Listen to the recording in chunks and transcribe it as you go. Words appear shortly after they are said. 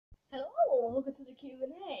welcome to the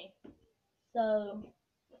Q&A. So,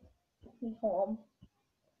 hold on.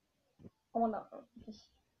 I wanna just.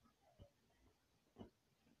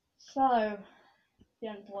 So, the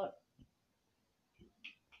envelope.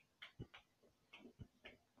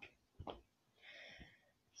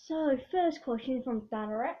 So, first question from Dan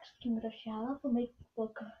Rex. Give it a shout out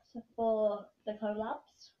for the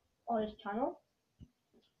collabs on his channel.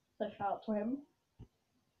 So, shout out to him.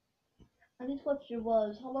 And his question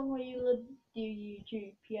was, how long will you do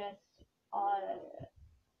YouTube? PS, I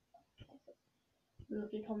love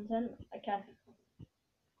your content. Okay.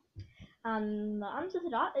 And the answer to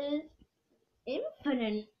that is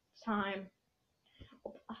infinite time.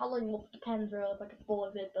 How long will depends really if I get bored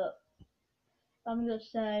of it, but I'm gonna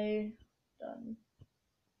say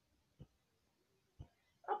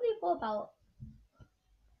probably for about,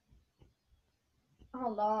 I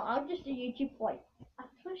don't know, I'll just do YouTube for like,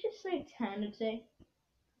 let's just say eternity.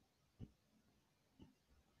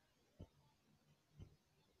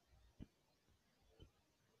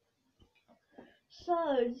 So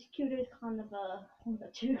this Q&A is kind of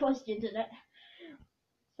two questions in it.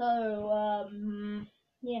 So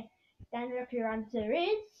yeah, then if your answer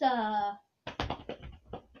is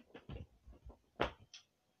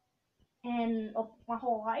and of my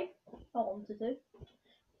whole life, I wanted to,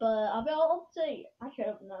 but I'll be able to say actually I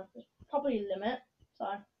don't know. There's probably a limit, so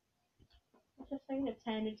I'm just saying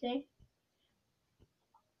eternity.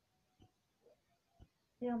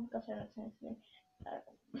 Yeah, I'm gonna say eternity.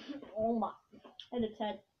 Oh my, an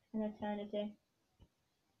eternity.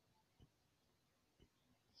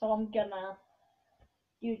 So I'm gonna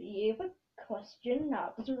do the other question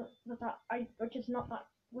now, which is not that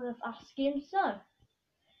worth asking. So,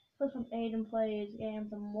 first from Aiden plays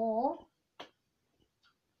games and more,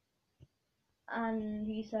 and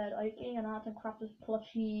he said, "Are you getting an art and crafters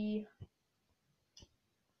plushie?"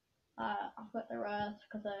 I've got the rest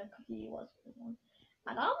because he was good one.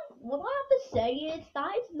 And what I have to say is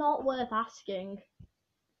that is not worth asking.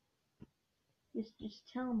 Just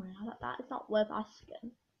tell me that is not worth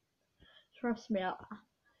asking. Trust me,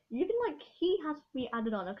 you can like he has me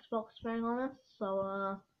added on Xbox, being honest.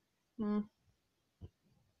 So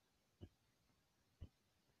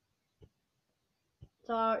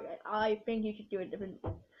So I think you should do a different.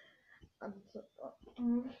 But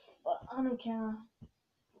I don't care.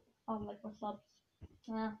 I like my subs.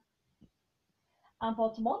 Yeah. And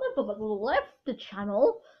for tomorrow, people left the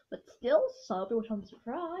channel, but still sub, which I'm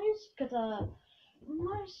surprised because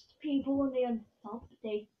most people when they unsub,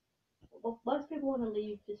 most people want to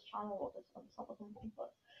leave this channel or just unsub or something.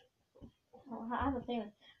 But I have a thing.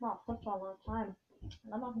 I'm not subbed for a long time,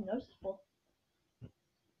 and I'm not noticeable.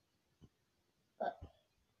 But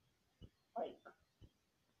like,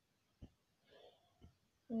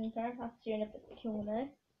 okay, that's the end of the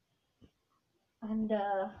Q&A. And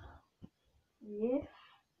yeah.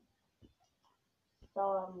 So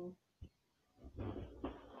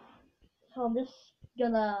I'm just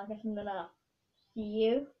gonna, I guess I'm gonna see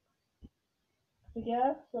you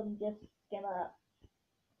again. So I'm just gonna,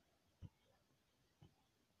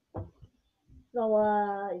 so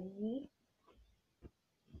yeah.